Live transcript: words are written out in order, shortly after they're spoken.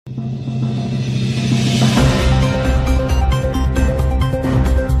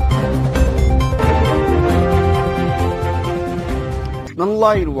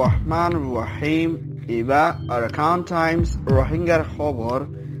Bismillahirrahmanirrahim. Iba Arakan Times Rohingya Khobor.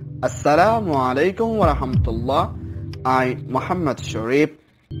 Assalamu alaikum wa rahmatullah. I Muhammad Sharif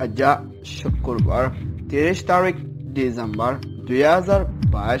Aja Shukurbar 30 তারিখ December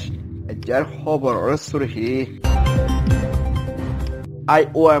 2022 Ajar Khobor Surhi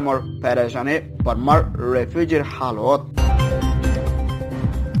IOMR Pereshane Burma refugee halot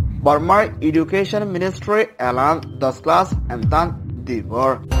Burma Education Ministry Elan 10 class Antan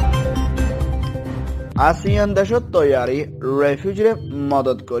Divor ASEAN দেশত তৈয়ারি রেফিউজিরে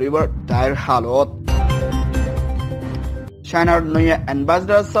মদত করিবার দায়ের হালত চাইনার নয়া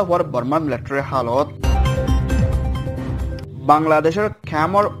ambassador সফর Burma military হালত বাংলাদেশের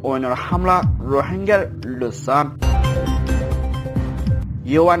ক্যামর ওইনার হামলা রোহিঙ্গার লুসান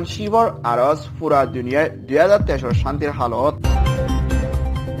ইউএন শিবর আরজ পুরা দুনিয়ায় 2023 শান্তির হালত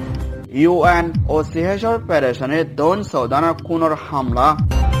ইউএন ও সিহেশর পেরেশানে দৌন সৌদানা কুনর হামলা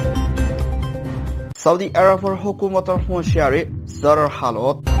Saudi Arabia hukumatar hushiyari zarar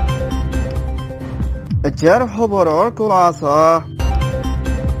halot Jar hoboror kulasa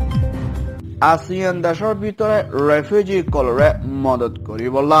ASEAN dashar bitore refugee kolore madad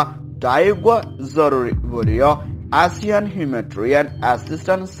koribolla daigwa zaruri boliyo ASEAN Humanitarian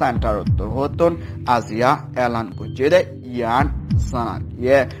Assistance Center hoton Asia elan kujede yan sanak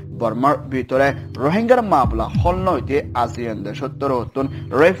ye Burma bitore Rohingya মামলা হল নইতে ASEAN দেশত্তর হতন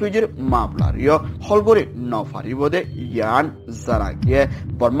রেফিউজির মামলা Rio হলগরি নফারিবদে ইয়ান জানাগিয়ে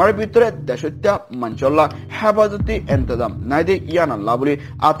বর্মার ভিতরে দেশত্য মঞ্চল্লা হেফাজতি ইন্তজাম নাইদে ইয়ান আল্লাহ বলি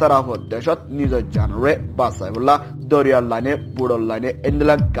আতারাহ দেশত নিজ জানরে বাসাইবুল্লাহ দরিয়ার লাইনে বুড়ল লাইনে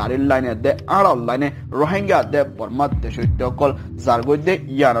ইন্দলা গাড়ির লাইনে দে আড়াল লাইনে রোহিঙ্গা দে বর্মা দেশত্য কল জারগইদে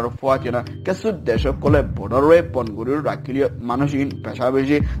ইয়ানার ফুয়াতিনা কেসু দেশ কলে বর্ডারে পনগুরির রাখিলিয় মানসিক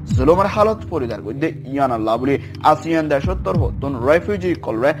পেশাবেশি জুলুমের হালত পরিদার গইদে ইয়ান আল্লাহ বলি ASEAN দেশত্তর হতন রেফিউজি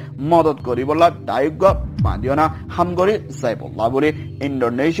কলরে মদত করিবলা দায়িত্ব বাঁধিয়না হামগরি যাইবল্লাহ বলি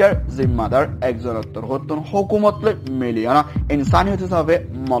ইন্দোনেশিয়ার জিম্মাদার একজনত্তর হতন হুকুমতলে মিলিয়না ইনসানিয়ত হিসাবে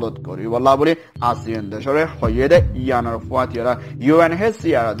মদত করিবল্লাহ বলি ASEAN দেশরে হইয়ে দে ইয়ানার ফুয়াতিরা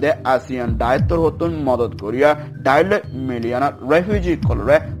UNHCR দে ASEAN দায়িত্বর হতন মদত করিয়া ডাইলে মিলিয়না রেফিউজি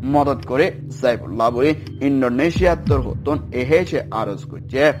কলরে মদত করে যাইবল্লাহ বলি ইন্দোনেশিয়ার তোর হতন এহেছে আরজ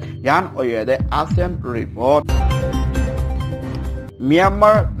করছে ইয়ান হইয়ে দে ASEAN report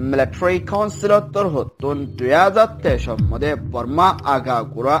Myanmar Military Council tor hotun 2023 মধ্যে বর্মা আগা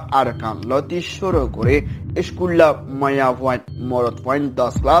কুরা আরাকান লতি শুরু করে স্কুলা মায়া পয়েন্ট মরত পয়েন্ট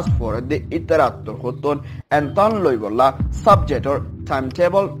 10 ক্লাস 4 দে ইতরাত্তর হতন এন্টন লইবলা সাবজেক্টর টাইম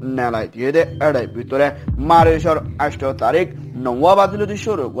টেবল নেলাই দিয়ে দে এড়াই ভিতরে মার্চের 8 তারিখ 9 বাজে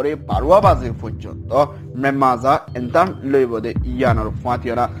শুরু করে 12 বাজে পর্যন্ত মেমাজা এন্টন লইবদে ইয়ানর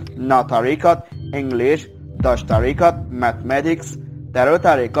ফাতিয়ানা 9 তারিখত ইংলিশ 10 তারিখত ম্যাথমেটিক্স 13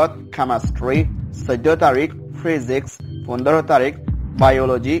 তারিখত কেমিস্ট্রি 14 তারিখ ফিজিক্স 15 তারিখ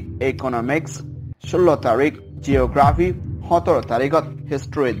বায়োলজি ইকোনমিক্স 16 তারিখ জিওগ্রাফি 17 তারিখত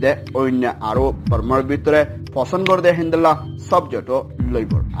হিস্ট্রি দে অন্য আরো বর্মার ভিতরে পছন্দ করে দে হিন্দলা সাবজেক্ট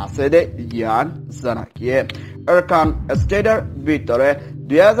লইবর আছে দে ইয়ান জানাকিয়ে আরাকান স্টেটের ভিতরে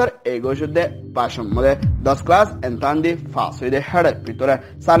 2021 দে পাশম মধ্যে 10 ক্লাস এন্তান্দি ফাস হইতে হেডের ভিতরে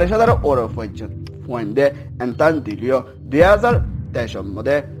 40,000 ওর পর্যন্ত পয়েন্ট দে এন্তান দিলিও 2023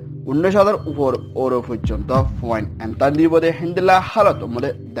 মধ্যে 19,000 উপর ওর পর্যন্ত পয়েন্ট এন্তান দিব দে হিন্দলা হালত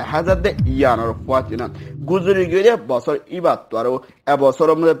মধ্যে 10,000 দে ইয়ানোর পয়েন্ট গুজরি গিয়ে বছর ইবাত আরো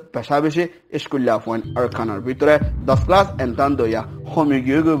এবছরের মধ্যে বেশা বেশি স্কুলিয়া পয়েন্ট আরাকানের ভিতরে 10 ক্লাস এন্তান দইয়া হমি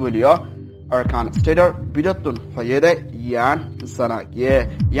গিয়ে বলিও Arakan Stater Bidotun Hoyede Yan Sanakye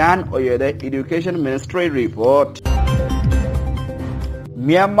Yan Oyede Education Ministry Report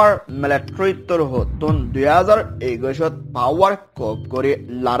Myanmar Military Tor Hotun 2021 Power Coup Kore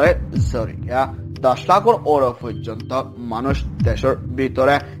Lare Zoriya 10 লাখর ওর পর্যন্ত মানুষ দেশের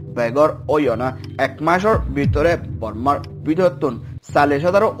ভিতরে বেগর ওয়না এক মাসের ভিতরে বর্মার বিদতন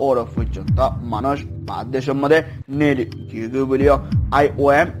 40,000 ওর পর্যন্ত মানুষ পাঁচ দেশের মধ্যে নির্গিয়ে বলিও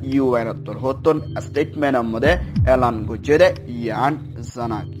IOM UN তোর হতন স্টেটমেন্টের মধ্যে এলান করছে দে ইয়ান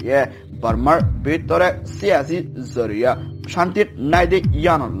জানাকিয়ে বর্মার ভিতরে সিয়াসি জরিয়া শান্তির নাই দে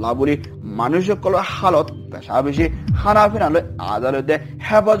ইয়ান লাবুলি মানুষের কল হালত বেশা বেশি খানাফিনালে আদালতে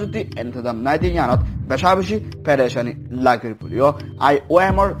হেফাজতি ইন্তজাম নাই দে ইয়ানত বেশা বেশি পেরেশানি লাগের বলিও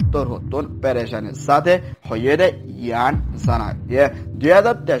IOMর তোর হতন পেরেশানির সাথে হইয়ে দে ইয়ান জানাকিয়ে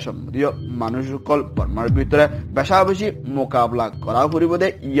 2023 মধ্যে মানুষের কল বর্মার ভিতরে বেশা বেশি মোকাবলা করা ফুরিব দে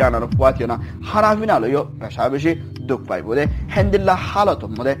ইয়ানার ফুয়াতিনা হানাফিনালেও বেশা বেশি দুঃখ পাইব দে হেন্দিল্লা হালত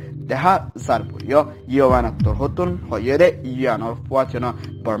মধ্যে দেহা জারপুরিয় ইয়োয়ানাত্তর হতুন হয়েদে ইয়ানর ফুয়াচনা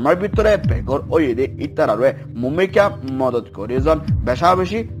বর্মার ভিতরে বেগর ওয়েদে ইতারারে মুমিকা মদত করিজন বেশা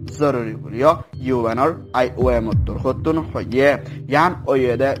বেশি জরুরি বলিও ইউএনর IOM উত্তর হতুন হয়ে ইয়ান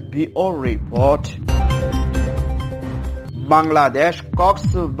ওয়েদে BO report Bangladesh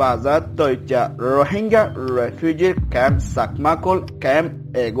Cox's Bazar তৈচা Rohingya refugee camp সাকমাকুল camp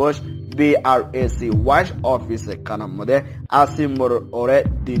এগোশ BRAC wise অফিসে কানার মধ্যে আসিমবর ওরে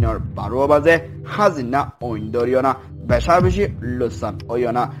দিনের 12 বাজে হাজিনা ওইন্দরিয়না বেশা বেশি লুসান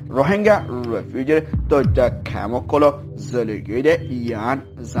ওয়না রোহিঙ্গা রেফিউজি তৈচা ক্যামকল জলিগিয়ে ইয়ান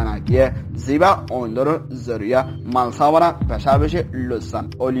জানাকিয়ে জিবা ওইন্দর জরিয়া মালসাওয়ানা বেশা বেশি লুসান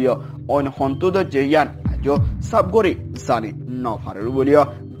ওলিও ওন হন্তুদ জেয়ান আজো সাবগরি জানি নফারের বলিও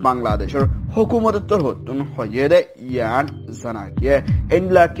বাংলাদেশের হুকুমতের হতুন হয়ে ইয়ান জানাকিয়ে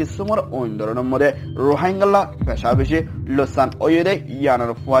এনলা কিসমর ওইন্দরনের মধ্যে রোহিঙ্গা বেশা বেশি লুসান ওয়েদে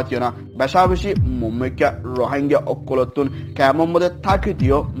ইয়ানের ফুয়াতিয়না বেশা বেশি মুম্মিকা রোহিঙ্গা অকলতুন কেমন মধ্যে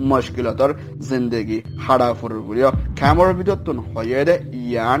থাকিও মুশকিলতর জিন্দগি হাড়াফুর বলিও কেমর ভিতরতুন হয়ে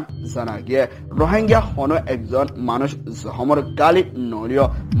ইয়ান জানাকিয়ে রোহিঙ্গা হন একজন মানুষ জহমর গালি নলিও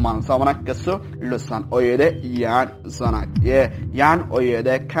মানসামনা কিছু লুসান ওয়েদে ইয়ান জানাকিয়ে ইয়ান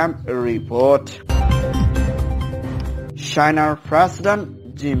ওয়েদে ক্যাম্প রিপোর্ট চাইনার প্রেসিডেন্ট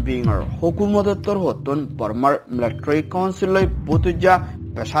জিনপিংয়ের হুকুমতের হতুন বর্মার মিলিটারি কাউন্সিলই বুতুজা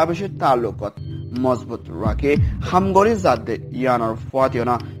বেশা বেশি তালুকত মজবুত রাখে হামগরি জাদে ইয়ানার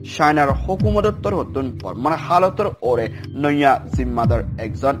ফাতিয়না চাইনার হুকুমতের হতুন বর্মার হালতর ওরে নয়া জিম্মাদার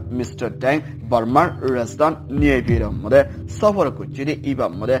একজন মিস্টার ড্যাং বর্মার রেজদান নিয়েবির মধ্যে সফর কুচিরি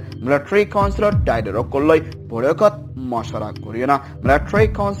ইবাম মধ্যে মিলিটারি কাউন্সিলর ডাইডার কল্লই বড়কত মশারা করিও না মিলিটারি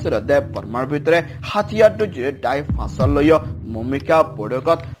কাউন্সিলর দে বর্মার ভিতরে হাতিয়ার দুজে ডাই ফাঁসল লইয় মুমিকা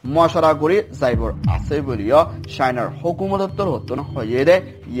বড়কত মশারা করি যাইবর আছে বলিও চাইনার হুকুমতের হতুন হয়ে দে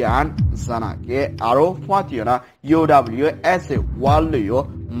ইয়ান জানাকে আরো ফাতিও না UWSA ওয়াল লইয়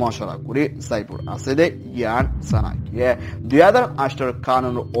মশারা করি যাইবর আছে দে ইয়ান জানাকে 2008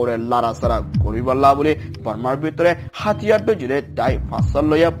 কানুন ওরে লারাসারা করিবল্লা বলে বর্মার ভিতরে হাতিয়ার দুজে ডাই ফাঁসল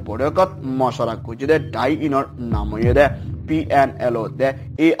লইয়া বড়কত মশারা কুচিদে ডাই ইনর নাময়ে দে PNLO de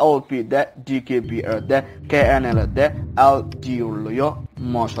ALP de DKBR de KNL de LDU loyo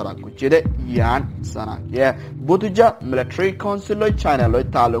মশারা কুচিদে ইয়ান জানাকে বুতুজা মিলিটারি কাউন্সিলই চাইনা লই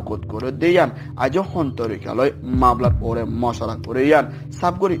তালুকত করে দেয়ান আজ হন্তরিকালই মামলার ওরে মশারা করে ইয়ান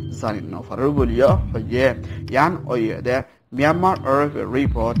সাবগরি জানি নফার বলিয়া হয়ে ইয়ান way they Myanmar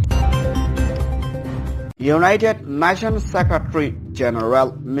report United Nations Secretary General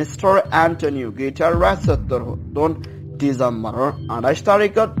Mr. Antonio Guterres হতুন ডিসেম্বরের 28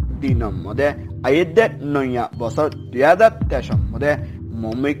 তারিখত দিনের মধ্যে আইদে নয়া বছর 2023 মধ্যে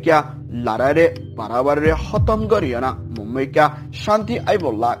মুম্মিকা লড়াইরে বারাবারে খতম করিয়া না মুম্মিকা শান্তি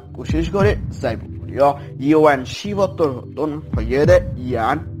আইবল্লা কোশিশ করে যাইব বলিও UN শিবতর হতুন হয়ে দে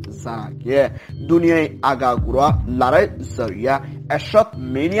ইয়ান জানাকে দুনিয়ায় আগাগুড়া লড়াই জরিয়া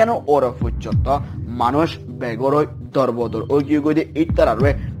 100 মিলিয়ন ওর পর্যন্ত মানুষ বেগরই দরবদর ওগিয়ে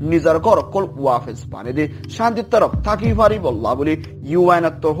ইত্যারে নিজের ঘর কল ওয়াফেস পানি দি শান্তির তরফ থাকি পারি বললা বলি UN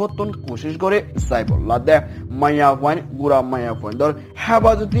তোর হতুন কোশিশ করে যাই বললা দে মায়া ওয়াইন গুড়া মায়া ফোনদর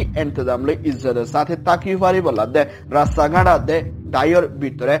হেফাজতি ইন্তজাম লই ইজ্জতের সাথে থাকি পারি বললা দে রাস্তাঘাটা দে ডাইয়ের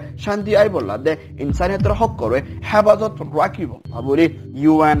ভিতরে শান্তি আই বললা দে ইনসানিয়তের হক করে হেফাজত রাখিব বলি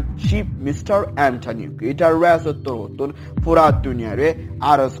UN chief mister Antony Guterres তোর হতুন পুরা দুনিয়ারে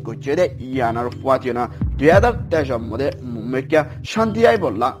আরজ করছে দে ইয়ানার ফাতিনা 2023 মধ্যে মুম্মিকা শান্তি আই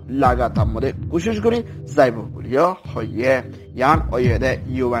বললা লাগাতার মধ্যে কোশিশ করি যাইব বলিও হয়ে ইয়ান way they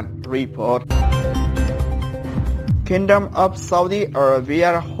UN report Kingdom of Saudi Arabia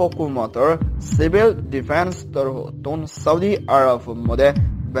হুকুমতের civil defence তোর হতুন সৌদি আরব মধ্যে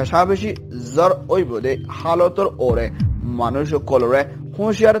বেশা বেশি জর ওইবদে হালতর ওরে মানুষ কলরে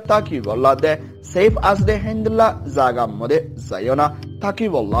হুঁশিয়ার তাকি বললা দে সেফ আসদে হিন্দলা জাগা মধ্যে যাইও তাকি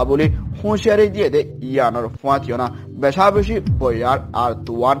বললা বলি হুঁশিয়ারি দিয়ে দে ইয়ানোর ফাঁতিও না বেশা বেশি বয়ার আর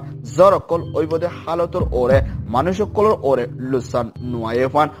তুয়ান জরকল ওইবদে হালতর ওরে মানুষ কলর ওরে লুসান নুয়ায়ে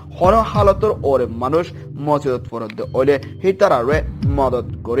ফান হন হালতর ওরে মানুষ মসজিদ ফরদ ওলে হিতারারে মদত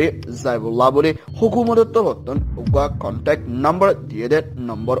করে যাইবুল্লাহ বলি হুকুমত হতন উগা কন্টাক্ট নাম্বার দিয়ে দে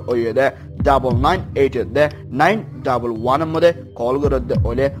নম্বর ওয়ে দে 9988 দে 911 মধ্যে কল করে দে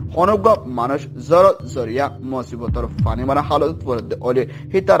ওলে হনগ মানুষ জর জরিয়া মুসিবতর ফানি মারা হালত ফরদ ওলে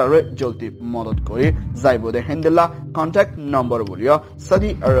হিতারারে জলদি মদত করে যাইব দে হিন্দলা কন্টাক্ট নাম্বার বলিও সৌদি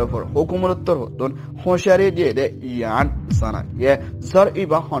আরবের হুকুমত হতন হুঁশিয়ারি দিয়ে দে ইয়ান জানা ইয়ে জর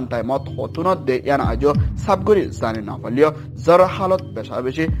ইবা হন টাইমত হতুনত দে ইয়ান আজো সাবগুরি জানি না পালিও জর হালত বেশা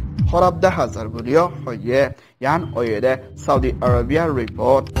বেশি খরাব দেখা যার বলিও হয়ে ইয়ান way they Saudi Arabia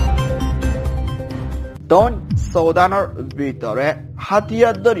report দন সৌদানের ভিতরে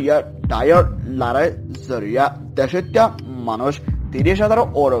হাতিয়ার দরিয়া ডায়র লড়াই জরিয়া দেশটা মানুষ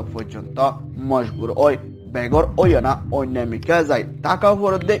 30,000 ওর পর্যন্ত মজবুর ওই বেগর ওয়না অন্যামিকা যায় টাকা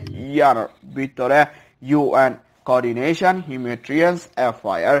ফরদে ইয়ার ভিতরে UN Coordination Humanitarian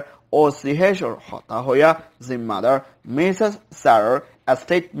Affairs OCHR হতা হইয়া জিম্মাদার মিসেস সারার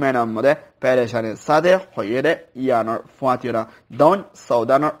স্টেটমেন্টের মধ্যে পেরেশানির সাথে হয়ে ইয়ানোর ফাঁতিরা দন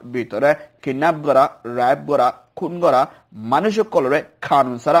সৌদানোর ভিতরে কিডন্যাপ করা র্যাপ করা খুন করা মানুষ কলরে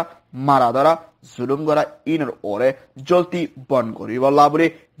খানুন সারা মারা ধরা জুলুম করা ইনের ওরে জলতি বন করিব লাবরে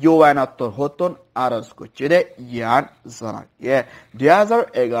ইউএনআর হতন আরজ করছে দে ইয়ান জানায়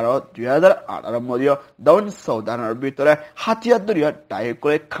 2011-2018 মধ্যে দন সৌদানের ভিতরে হাতিয়ার দরিয়া ডাইরেক্ট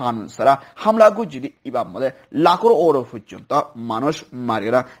করে খানুন সারা হামলা গুজিদি ইবাম মধ্যে লাখর ওর পর্যন্ত মানুষ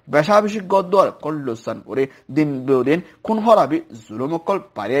মারিরা বেশা বেশি গদ্দর কল্লুসান করে দিন দুদিন খুন হরাবি জুলুমকল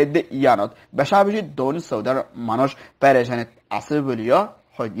পারিয়ে দে ইয়ানত বেশা বেশি দন সৌদানের মানুষ পেরেশানিত আছে বলিও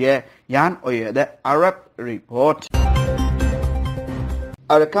হয়ে ইয়ান way they Arab report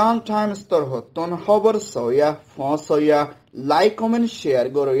Arakan Times তোর হতন খবর সয়া ফসয়া লাইক কমেন্ট শেয়ার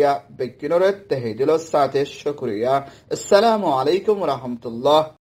গরয়া বেকিনরে তেহেদিল সাথে শুকরিয়া আসসালামু আলাইকুম ওয়া রাহমাতুল্লাহ